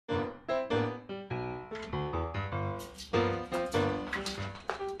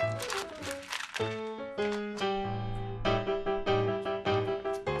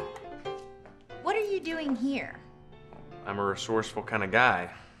resourceful kind of guy.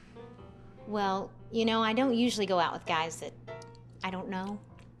 Well, you know, I don't usually go out with guys that I don't know.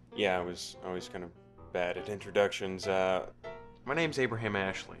 Yeah, I was always kind of bad at introductions. My name's Abraham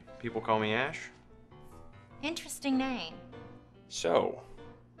Ashley. People call me Ash. Interesting name. So,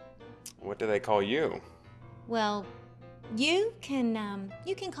 what do they call you? Well, you can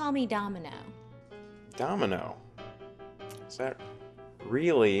call me Domino. Domino. Is that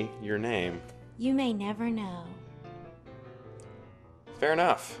really your name? You may never know. Fair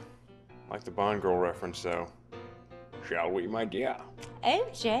enough. Like the Bond girl reference, though. Shall we, my dear? Oh,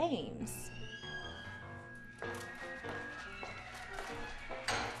 James.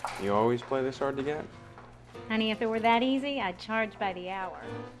 You always play this hard to get? Honey, if it were that easy, I'd charge by the hour.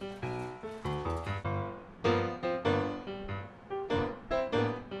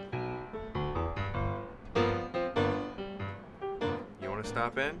 You want to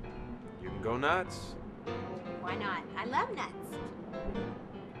stop in? You can go nuts. Why not? I love nuts.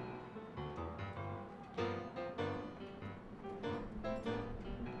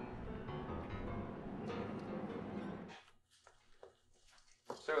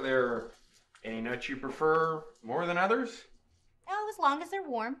 So there any nuts you prefer more than others? Oh, as long as they're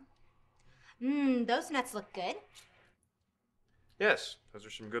warm. Those nuts look good. Yes, those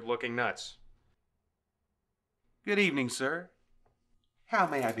are some good-looking nuts. Good evening, sir. How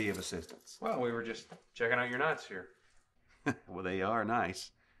may I be of assistance? Well, we were just checking out your nuts here. Well, they are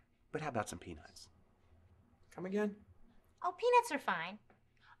nice. But how about some peanuts? Come again? Oh, peanuts are fine.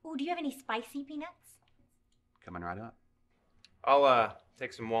 Oh, do you have any spicy peanuts? Coming right up. I'll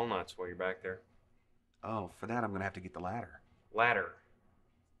take some walnuts while you're back there. Oh, for that I'm going to have to get the ladder. Ladder.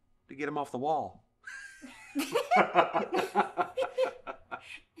 To get them off the wall.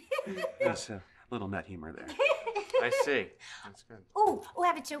 There's a little nut humor there. I see. That's good. Oh, I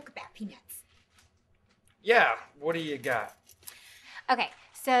have a joke about peanuts. Yeah, what do you got? Okay,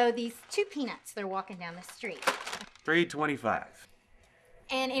 so these two peanuts, they're walking down the street. $3.25.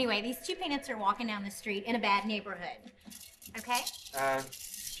 And anyway, these two peanuts are walking down the street in a bad neighborhood. Okay?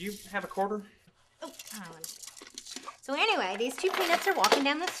 Do you have a quarter? Oh, let me see. So anyway, these two peanuts are walking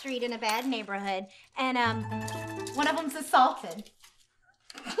down the street in a bad neighborhood, and one of them's assaulted.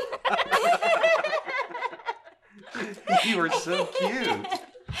 You are so cute.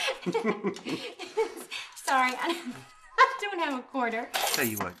 Sorry, I don't have a quarter. Tell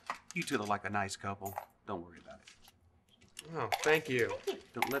you what, you two look like a nice couple. Don't worry about it. Oh, thank you.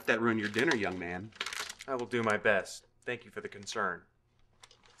 Don't let that ruin your dinner, young man. I will do my best. Thank you for the concern.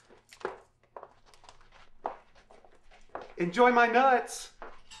 Enjoy my nuts.